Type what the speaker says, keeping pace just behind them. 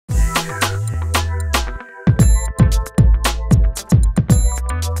Hey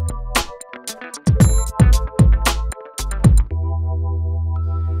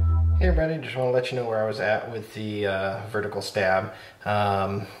everybody, just want to let you know where I was at with the vertical stab.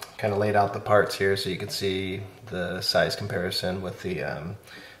 Kind of laid out the parts here so you can see the size comparison with the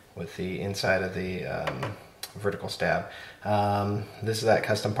inside of the vertical stab. This is that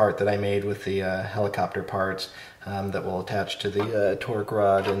custom part that I made with the helicopter parts that will attach to the torque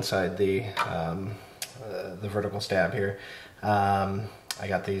rod inside the vertical stab here. I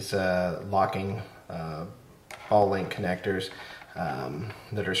got these locking ball link connectors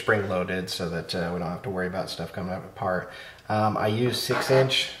that are spring loaded so that we don't have to worry about stuff coming up apart. I use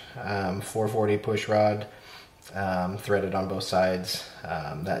 6-inch 440 push rod threaded on both sides.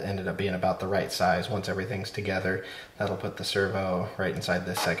 That ended up being about the right size. Once everything's together, that'll put the servo right inside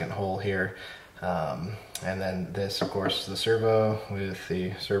this second hole here. And then this, of course, is the servo with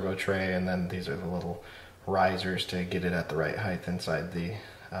the servo tray, and then these are the little risers to get it at the right height inside the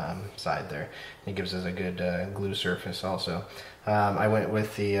side there. It gives us a good glue surface also. I went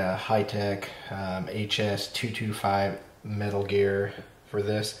with the high-tech HS225 metal gear for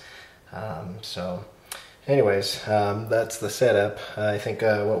this. So anyways, that's the setup. I think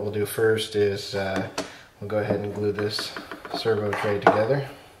what we'll do first is we'll go ahead and glue this servo tray together.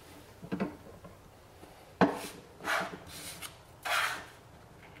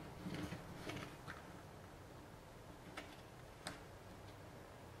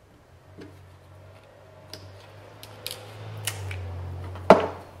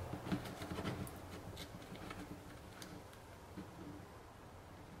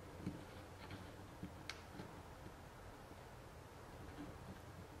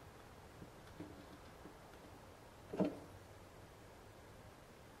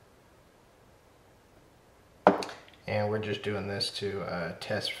 And we're just doing this to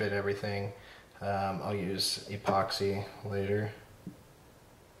test fit everything. I'll use epoxy later.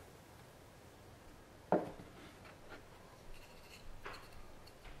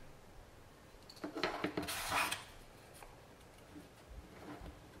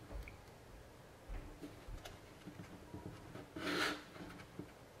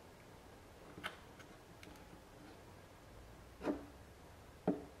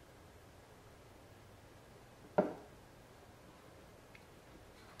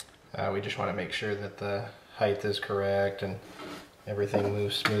 We just want to make sure that the height is correct and everything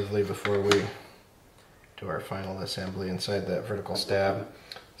moves smoothly before we do our final assembly inside that vertical stab.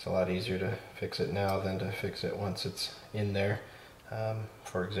 It's a lot easier to fix it now than to fix it once it's in there.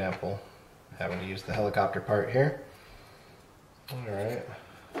 For example, having to use the helicopter part here. Alright,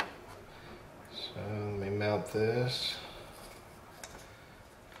 so let me mount this.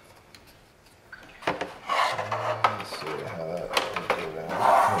 Let's see how that will go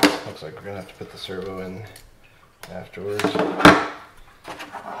down. Looks like we're going to have to put the servo in afterwards.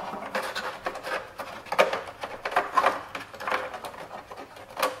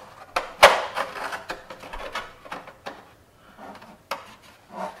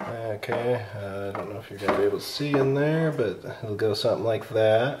 Okay, I don't know if you're going to be able to see in there, but it'll go something like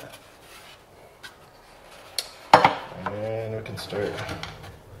that. And we can start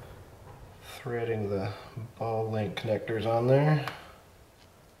threading the ball link connectors on there.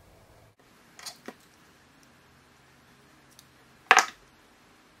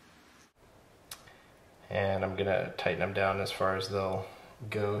 And I'm gonna tighten them down as far as they'll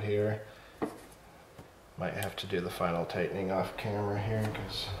go here. Might have to do the final tightening off camera here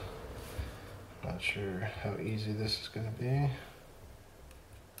because I'm not sure how easy this is gonna be.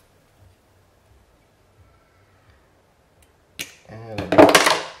 And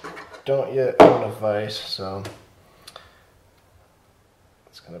I don't yet own a vise, so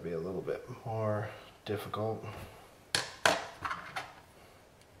it's gonna be a little bit more difficult.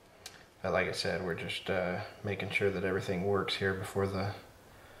 But like I said, we're just making sure that everything works here before the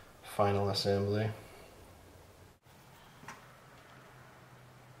final assembly.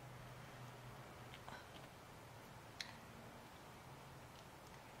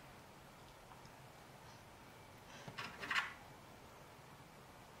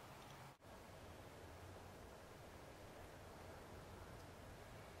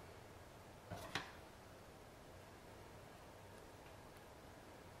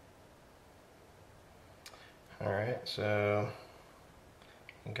 Alright, so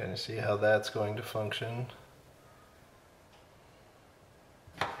you can kind of see how that's going to function.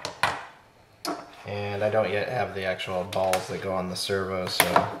 And I don't yet have the actual balls that go on the servo, so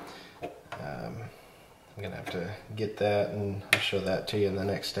I'm going to have to get that and I'll show that to you in the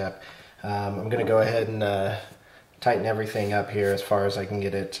next step. I'm going to go ahead and tighten everything up here as far as I can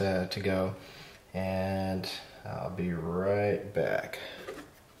get it to go, and I'll be right back.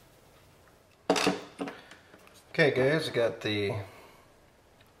 Okay guys, I got the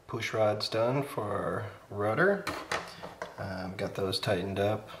push rods done for our rudder. Got those tightened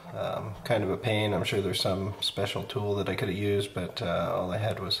up. Kind of a pain. I'm sure there's some special tool that I could have used, but all I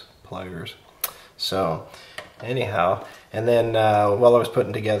had was pliers. So anyhow, and then while I was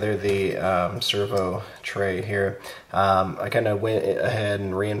putting together the servo tray here, I kind of went ahead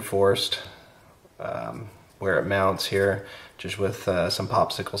and reinforced where it mounts here, just with some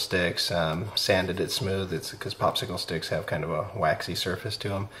popsicle sticks, sanded it smooth. It's because popsicle sticks have kind of a waxy surface to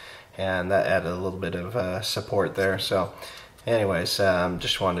them, and that added a little bit of support there. So anyways,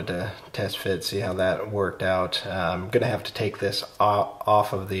 just wanted to test fit, see how that worked out. I'm gonna have to take this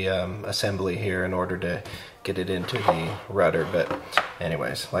off of the assembly here in order to get it into the rudder, but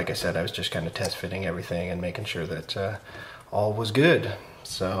anyways, like I said, I was just kind of test fitting everything and making sure that all was good.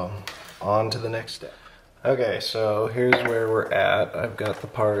 So on to the next step. Okay, so here's where we're at. I've got the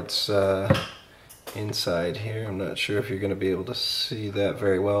parts inside here. I'm not sure if you're going to be able to see that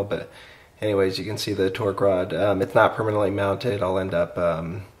very well, but anyways, you can see the torque rod. It's not permanently mounted. I'll end up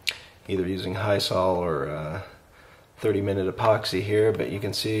either using high sol or 30-minute epoxy here, but you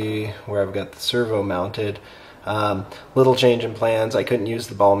can see where I've got the servo mounted. Little change in plans. I couldn't use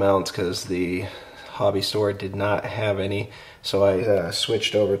the ball mounts because the hobby store did not have any, so I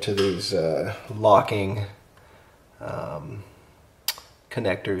switched over to these locking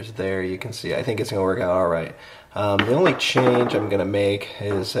connectors there. You can see, I think it's going to work out all right. The only change I'm going to make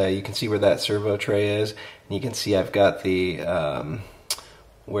is you can see where that servo tray is, and you can see I've got the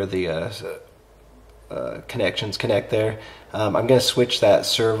where the connections connect there. I'm going to switch that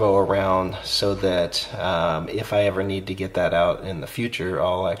servo around so that if I ever need to get that out in the future,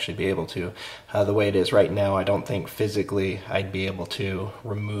 I'll actually be able to. The way it is right now, I don't think physically I'd be able to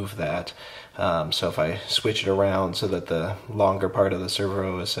remove that. So if I switch it around so that the longer part of the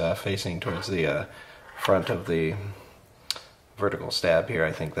servo is facing towards the front of the vertical stab here,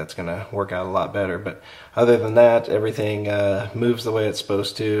 I think that's going to work out a lot better. But other than that, everything moves the way it's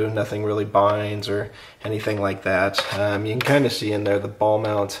supposed to. Nothing really binds or anything like that. You can kind of see in there the ball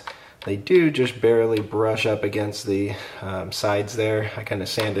mounts, they do just barely brush up against the sides there. I kind of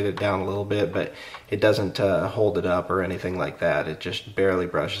sanded it down a little bit, but it doesn't hold it up or anything like that. It just barely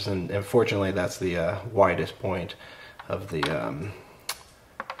brushes, and fortunately that's the widest point of the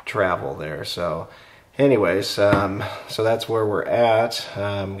travel there. So anyways, so that's where we're at.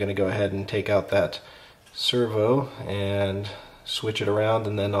 I'm going to go ahead and take out that servo and switch it around,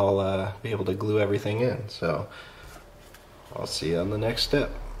 and then I'll be able to glue everything in. So I'll see you on the next step.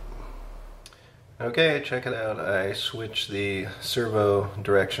 Okay, check it out. I switched the servo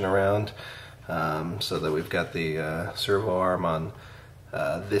direction around so that we've got the servo arm on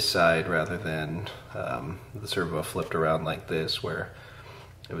this side rather than the servo flipped around like this, where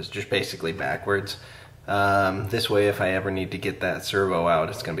it was just basically backwards. This way, if I ever need to get that servo out,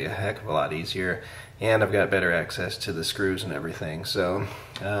 it's going to be a heck of a lot easier, and I've got better access to the screws and everything. So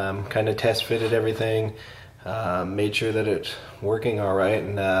kind of test fitted everything, made sure that it's working all right,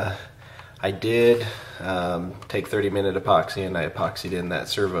 and I did take 30-minute epoxy, and I epoxied in that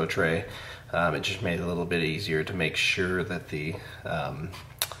servo tray. It just made it a little bit easier to make sure that the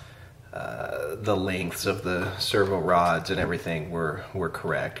lengths of the servo rods and everything were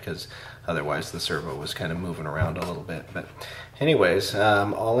correct, because otherwise the servo was kind of moving around a little bit. But anyways,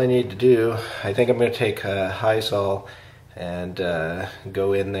 all I need to do, I think I'm going to take high sol and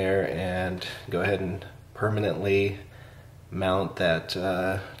go in there and go ahead and permanently mount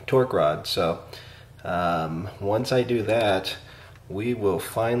that torque rod. So once I do that, we will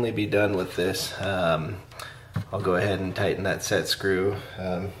finally be done with this. I'll go ahead and tighten that set screw,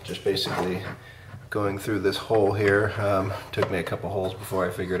 just basically going through this hole here. Took me a couple holes before I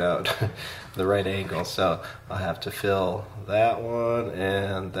figured out the right angle, so I'll have to fill that one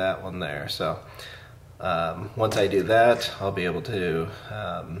and that one there. So once I do that, I'll be able to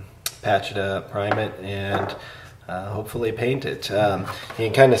patch it up, prime it, and hopefully paint it. You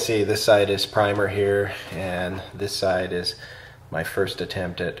can kind of see this side is primer here, and this side is my first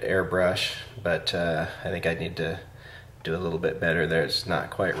attempt at airbrush, but I think I need to do a little bit better there. It's not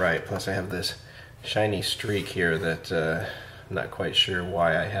quite right. Plus I have this shiny streak here that I'm not quite sure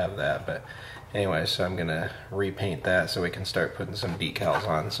why I have that, but anyway, so I'm gonna repaint that so we can start putting some decals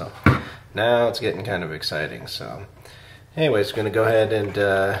on. So now it's getting kind of exciting. So anyways, gonna go ahead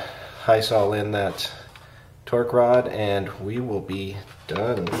and high sol in that torque rod, and we will be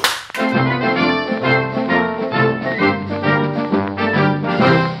done.